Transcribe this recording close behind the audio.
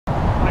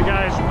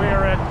guys,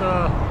 we're at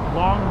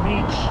Long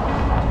Beach.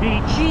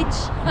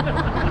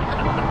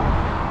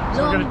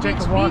 So we're going to take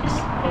a walk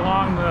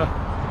along the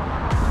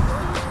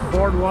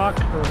boardwalk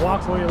or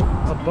walkway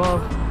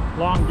above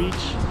Long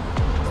Beach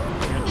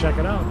and check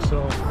it out.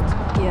 So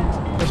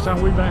yeah, first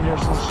time we've been here,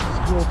 so it's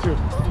cool too.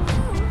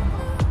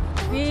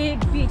 big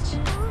beach.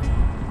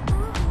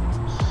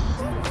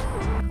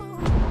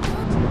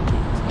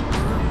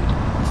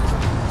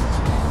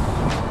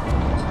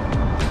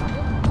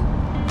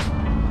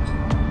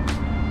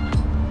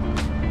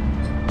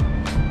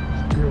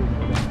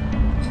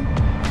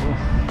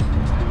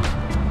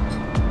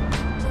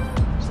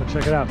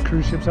 Check it out,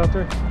 cruise ships out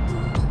there. Oh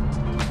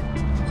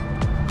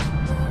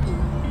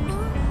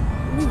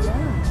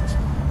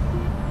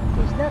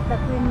yeah. Is that the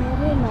Queen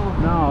Mary? No.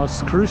 No,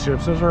 it's cruise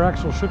ships. Those are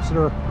actual ships that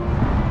are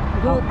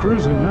out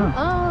cruising. Yeah.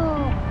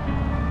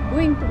 Oh,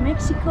 going to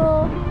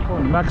Mexico.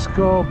 Going to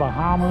Mexico,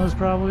 Bahamas,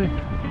 probably.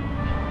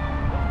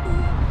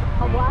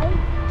 Hawaii.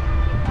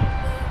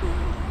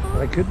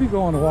 They could be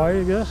going to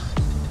Hawaii, I guess.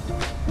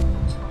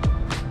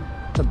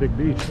 It's a big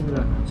beach. Look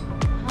at that.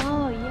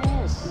 Oh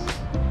yes.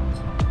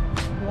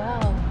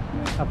 Wow.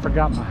 I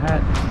forgot my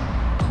hat.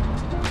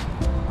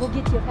 Go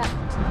get your hat.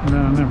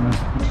 No, never mind. I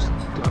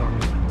don't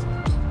need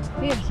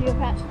it. Here's your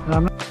hat.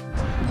 I'm not.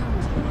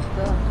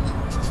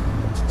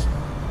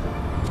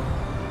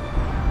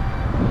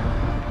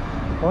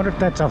 I wonder if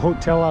that's a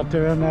hotel out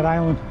there on that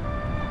island.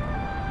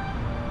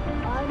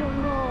 I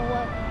don't know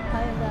what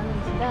island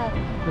is that.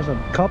 There's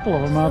a couple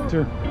of them out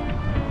there.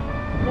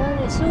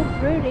 That is so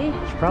pretty.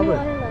 It's probably,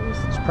 Two islands.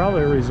 it's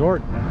probably a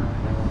resort.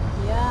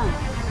 Yeah.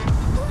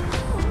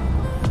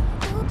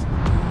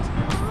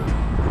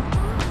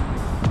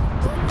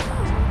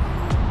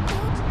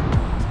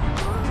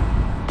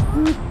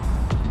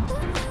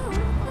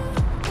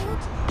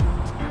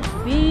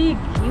 Big,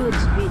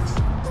 huge beach.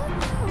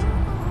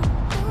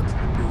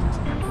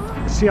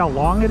 See how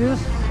long it is?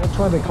 That's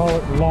why they call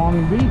it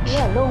Long Beach.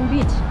 Yeah, Long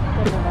Beach.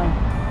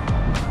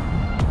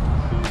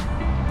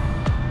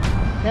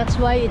 That's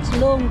why it's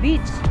Long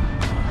Beach.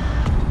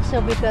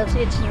 So because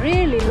it's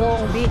really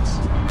Long Beach.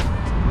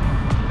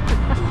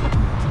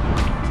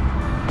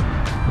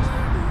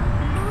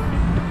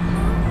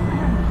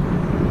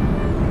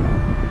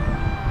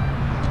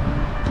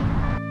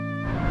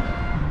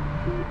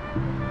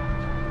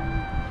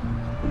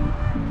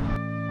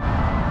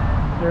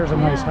 There's a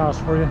nice house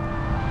for you.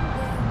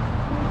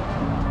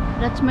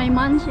 That's my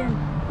mansion.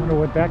 Wonder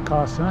what that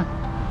costs, huh?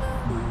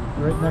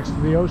 Right next to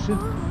the ocean.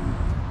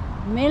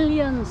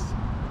 Millions.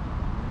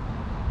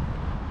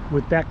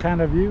 With that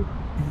kind of view.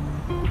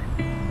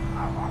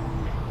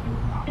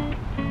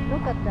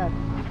 Look at that.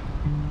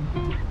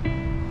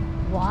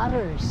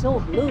 Water is so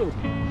blue.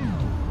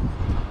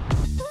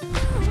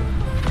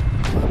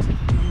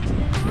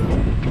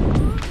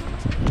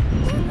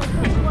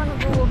 You wanna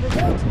go over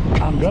there?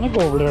 I'm gonna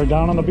go over there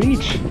down on the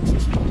beach.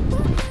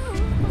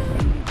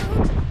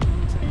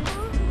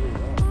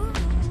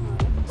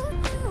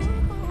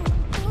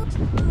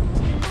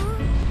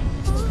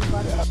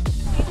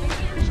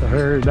 So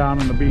here down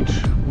on the beach,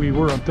 we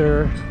were up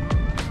there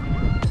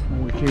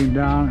when we came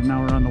down, and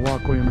now we're on the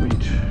walkway on the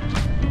beach.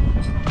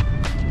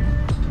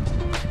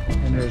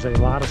 And there's a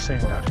lot of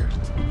sand out here.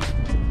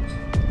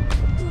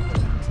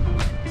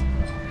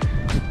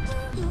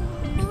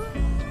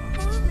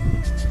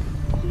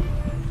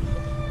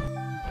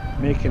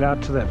 Make it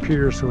out to that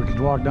pier so we could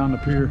walk down the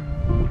pier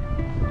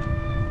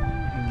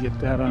and get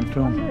that on I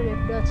film. wonder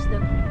if that's the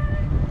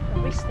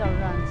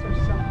restaurants or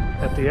something.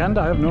 At the end,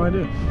 I have no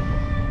idea.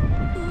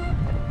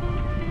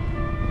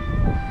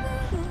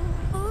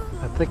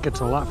 I think it's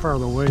a lot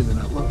farther away than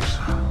it looks.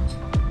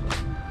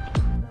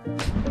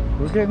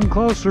 We're getting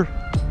closer.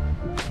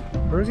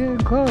 We're getting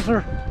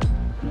closer.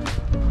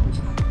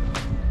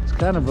 It's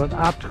kind of an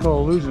optical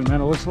illusion,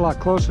 man. It looks a lot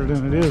closer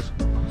than it is.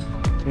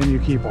 And you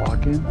keep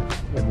walking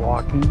and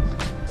walking.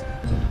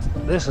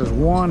 This is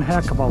one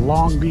heck of a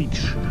long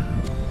beach.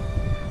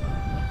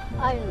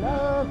 I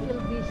love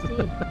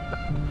LBC.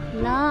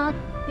 Not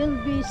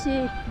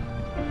LBC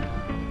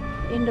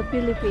in the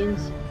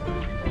Philippines.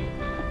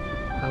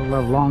 I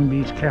love Long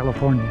Beach,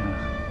 California.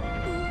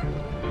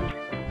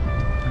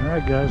 All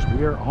right, guys,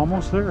 we are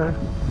almost there.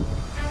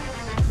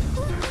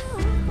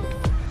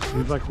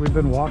 Seems like we've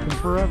been walking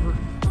forever.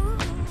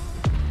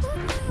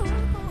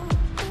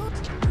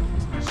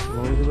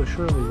 Slowly but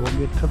surely, we'll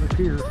get to the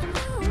pier.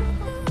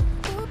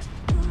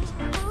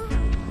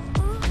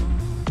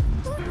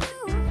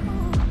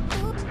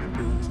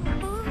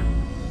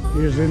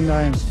 Here's in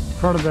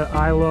front of the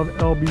I Love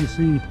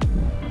LBC.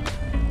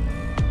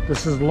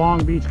 This is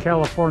Long Beach,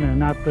 California,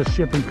 not the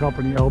shipping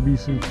company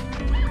LBC.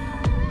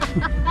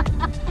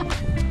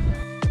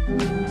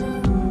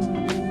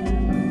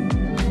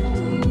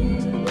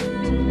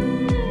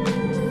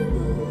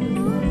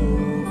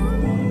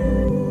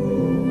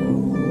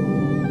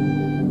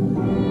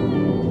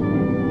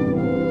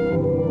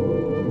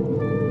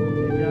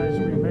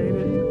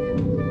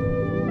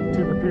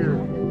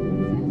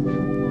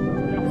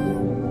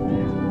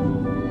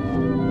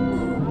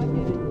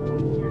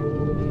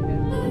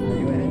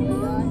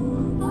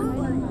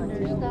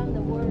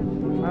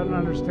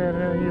 understand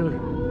anything either.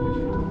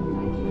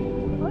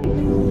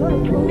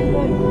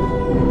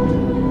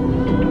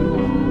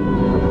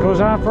 Goes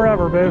on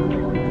forever, babe.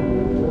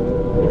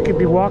 We could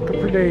be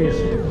walking for days.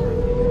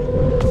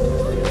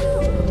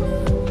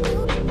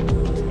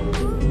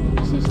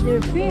 This is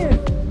their pier.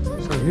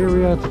 So here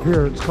we are at the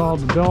pier. It's called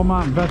the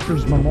Belmont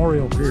Veterans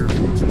Memorial Pier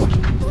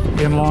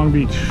in Long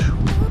Beach.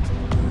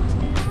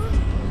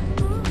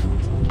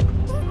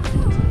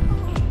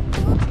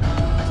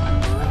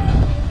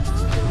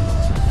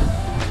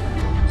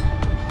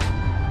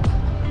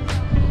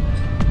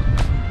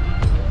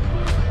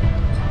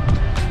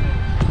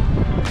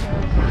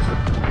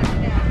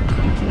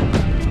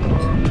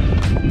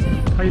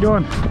 How you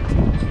doing?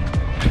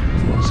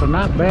 So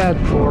not bad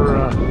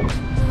for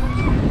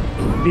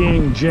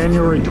being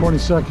January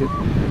 22nd.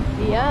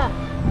 Yeah.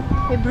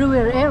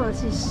 Everywhere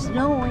else is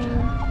snowing.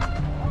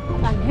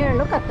 And here,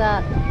 look at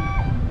that.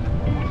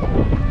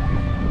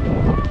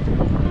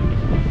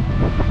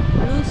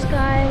 Blue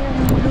sky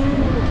and blue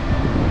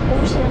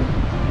ocean.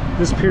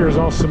 This pier is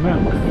all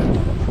cement.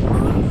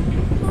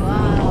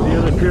 Wow. The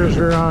other piers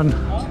we're on,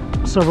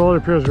 several other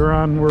piers we're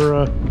on,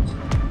 were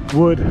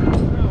wood.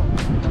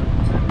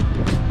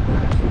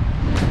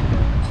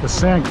 The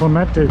San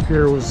Clemente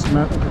pier was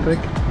cement, I think.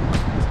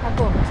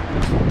 Ako. I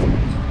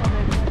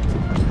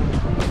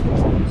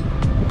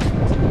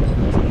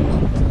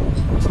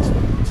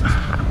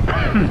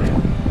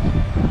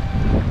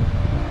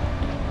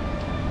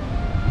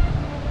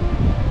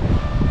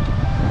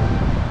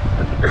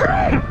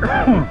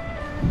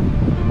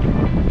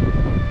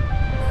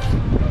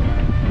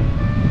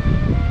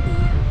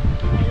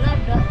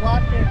love that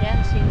water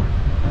dancing.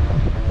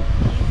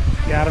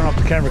 Yeah, I don't know if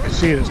the camera can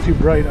see it. It's too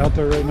bright out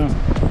there right now.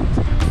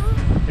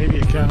 Maybe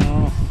you can, I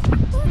don't know.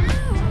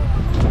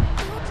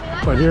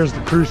 But here's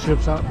the cruise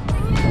ships out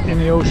in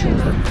the ocean.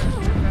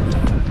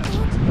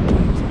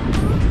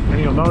 And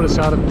you'll notice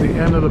out at the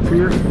end of the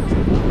pier,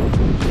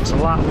 it's a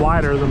lot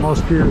wider than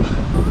most piers.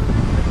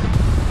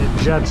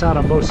 It jets out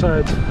on both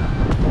sides.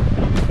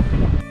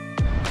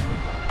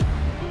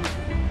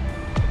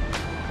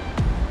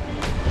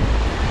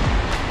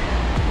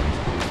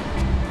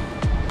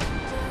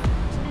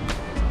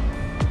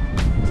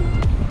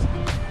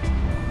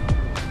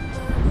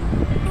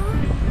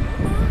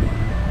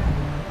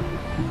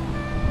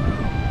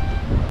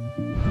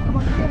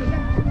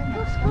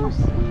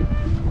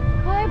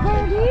 Hi,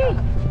 birdie.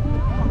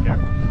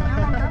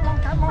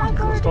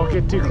 Just don't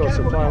get too close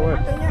and fly away.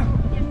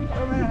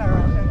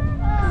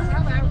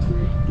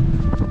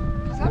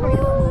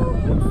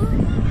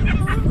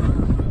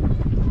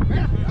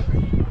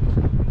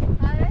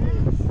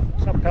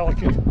 What's up,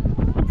 pelican?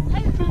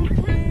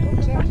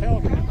 What's up,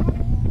 pelican?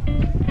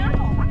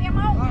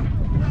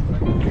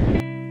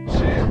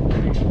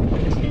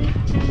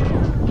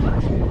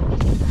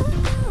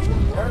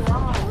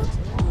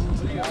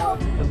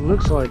 It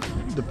looks like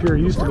the pier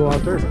used to go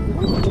out there.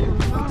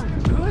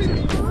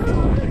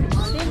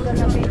 Still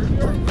gonna be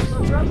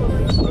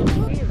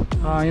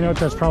You know what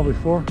that's probably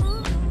for?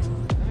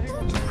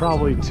 It's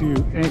probably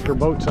to anchor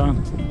boats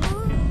on,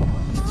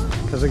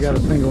 because they got a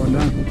thing going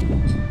down.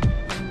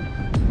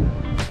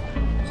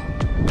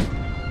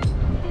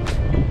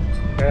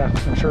 Yeah,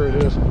 I'm sure it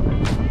is.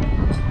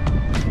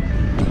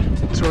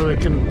 It's where they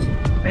can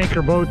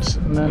anchor boats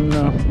and then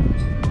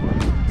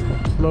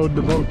load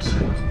the boats.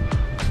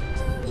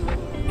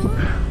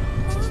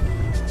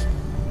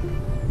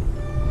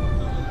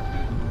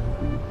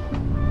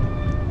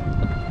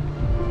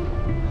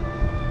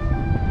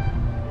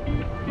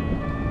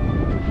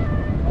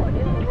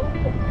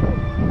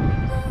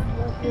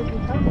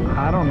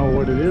 I don't know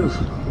what it is.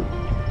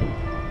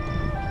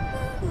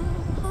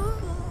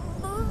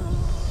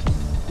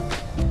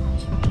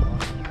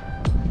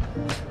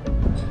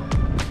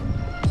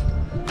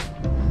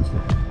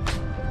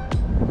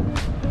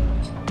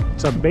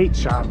 It's a bait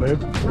shop,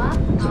 babe. It's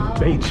a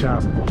bait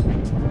shop.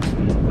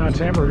 No, it's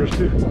hamburgers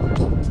too.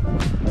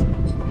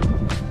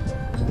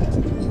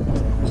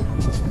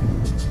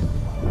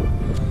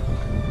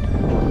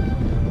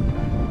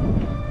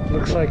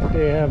 Looks like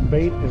they have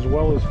bait as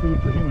well as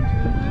food for humans.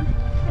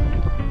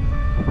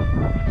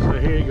 So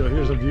here you go.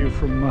 Here's a view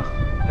from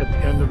at the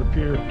end of the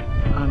pier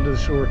onto the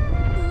shore.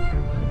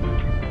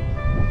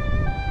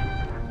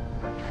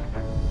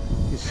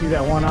 You see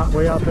that one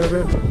way out there,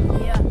 babe?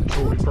 Yeah. That's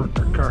where we parked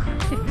our car.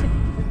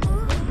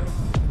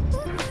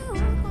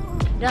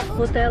 That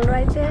hotel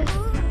right there?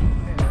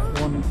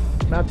 One,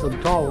 not the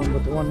tall one,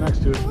 but the one next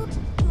to it.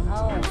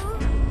 Oh.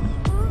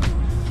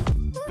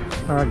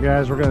 All right,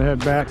 guys, we're gonna head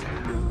back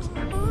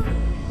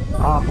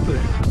off the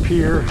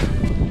pier,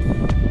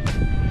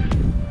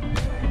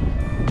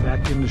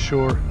 back in the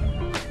shore.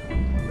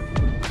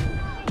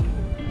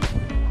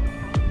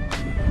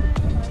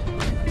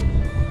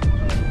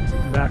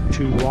 Back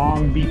to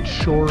Long Beach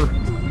Shore.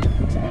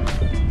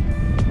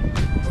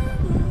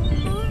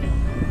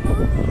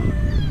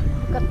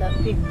 Look at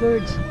that big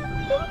birds.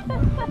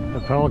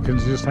 The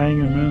pelican's just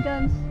hanging, man.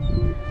 Pelicans.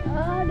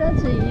 Ah,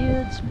 that's a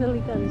huge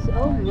pelicans.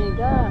 Oh my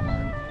god.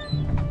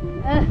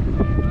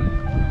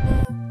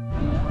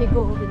 They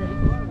go over there.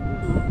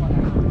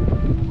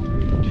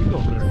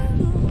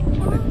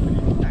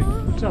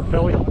 What's up,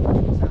 Billy?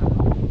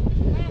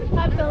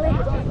 Hi, Billy.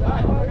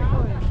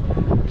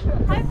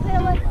 Hi,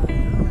 Billy.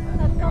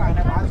 Các bạn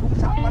đã bán xuống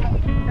sẵn quá đó.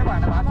 Các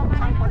bạn đã bán xuống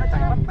sẵn quá, nó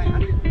chạy mất mẹ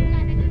đi.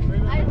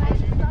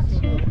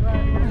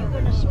 You're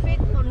gonna spit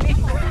on me.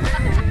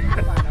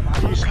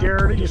 You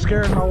scared? You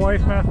scared my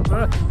wife, man?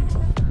 Huh?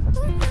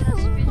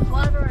 Spit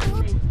water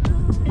on me.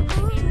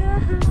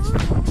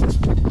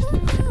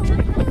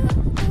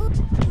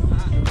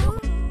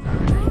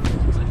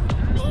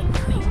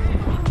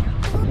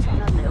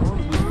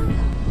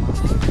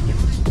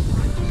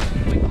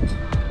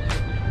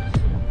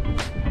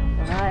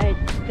 Right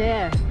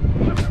there.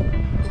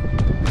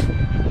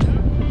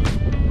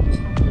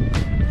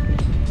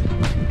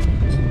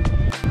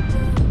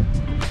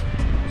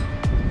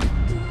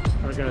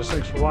 Alright guys,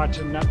 thanks for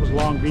watching. That was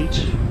Long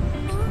Beach.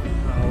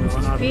 We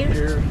went out Pier.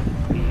 here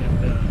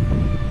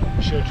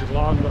and showed you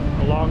along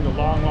the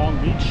long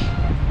beach.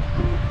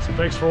 So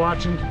thanks for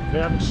watching. If you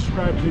haven't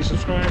subscribed, please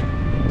subscribe.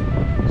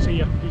 See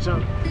ya. Peace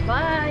out.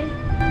 Bye.